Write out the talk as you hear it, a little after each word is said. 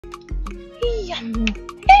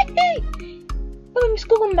Hey! Oh, Miss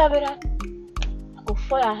Cucumber, brother. I go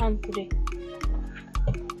fall your hand today.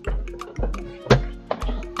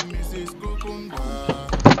 Mrs. Cucumber,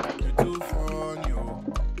 you too funny.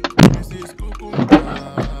 Mrs. Cucumber,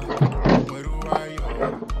 where do I go?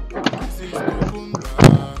 Mrs. Cucumber,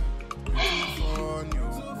 you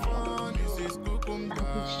too funny. Mrs. Cucumber, I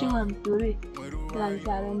could show him today. Like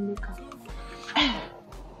I don't make up.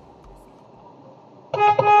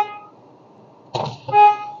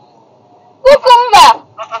 Cucumber!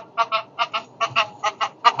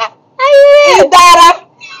 Idara!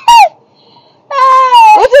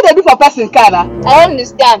 What do they do for person, Kana? I don't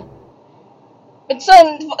understand. But so,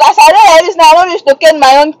 as I know like this now, I don't wish to get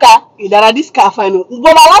my own car. Idara, this car fine. But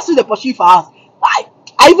my last week they pursue for house. I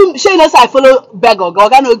even say you know I follow beg or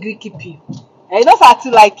God no agree keep you. And you know I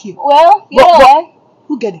still like you. Well, you know what?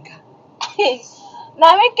 Who get the car?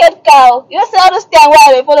 Now me get car. You see all those things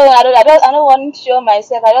why they follow I don't want to show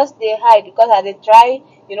myself. I just they hide because I they try,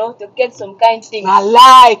 you know, to get some kind thing. I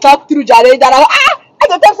lie, talk through Jare Idara. I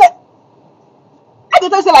don't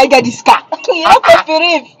say I get this car. You don't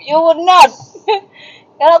believe. You would not. You're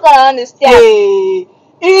not gonna understand. Hey,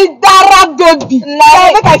 Idara baby.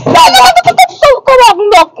 Now Make I stand. come up,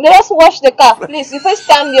 look. They just wash the car. Please, if I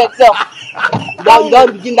stand here,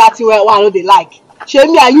 Don't begin that thing where one they like.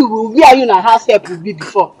 Shame me and you na house help will be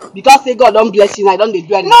before. Because say God don't bless you, I don't they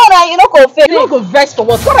do anything. No, you don't go fail. You don't go vex for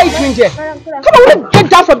what? What are you doing there? Come on, get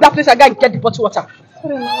down from that place and go and get the bottled water.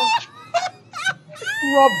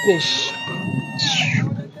 Rubbish.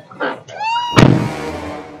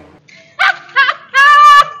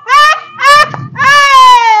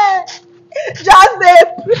 Just the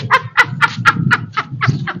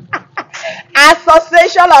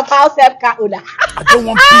Association of House Help Car Owner. I don't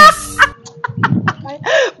want peace.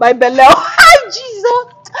 My belly. Jesus.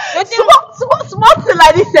 Small thing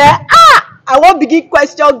like this, eh? I won't begin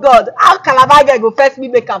question God. How Calabar girl go first me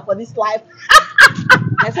make up for this life?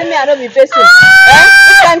 I say me I don't be facing.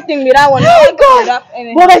 You can't think me that one. Oh God.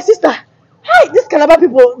 But my sister, hi, this Calabar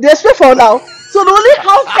people, they swear for now. So the only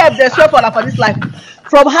house help they swear for now for this life.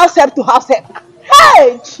 From house help to house help.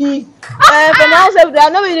 Hey, chief. From house help, they are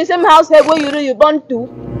not in the same house help where you born to.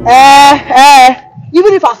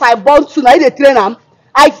 Even if as I born to, now they train them.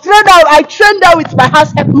 I trained them with my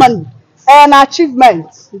house help money. An achievement.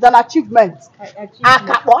 It's an achievement. Why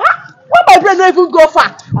my brain don't even go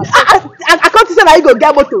far? I can't say that you go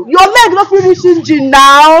get motor. Your leg not finish engine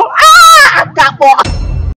now.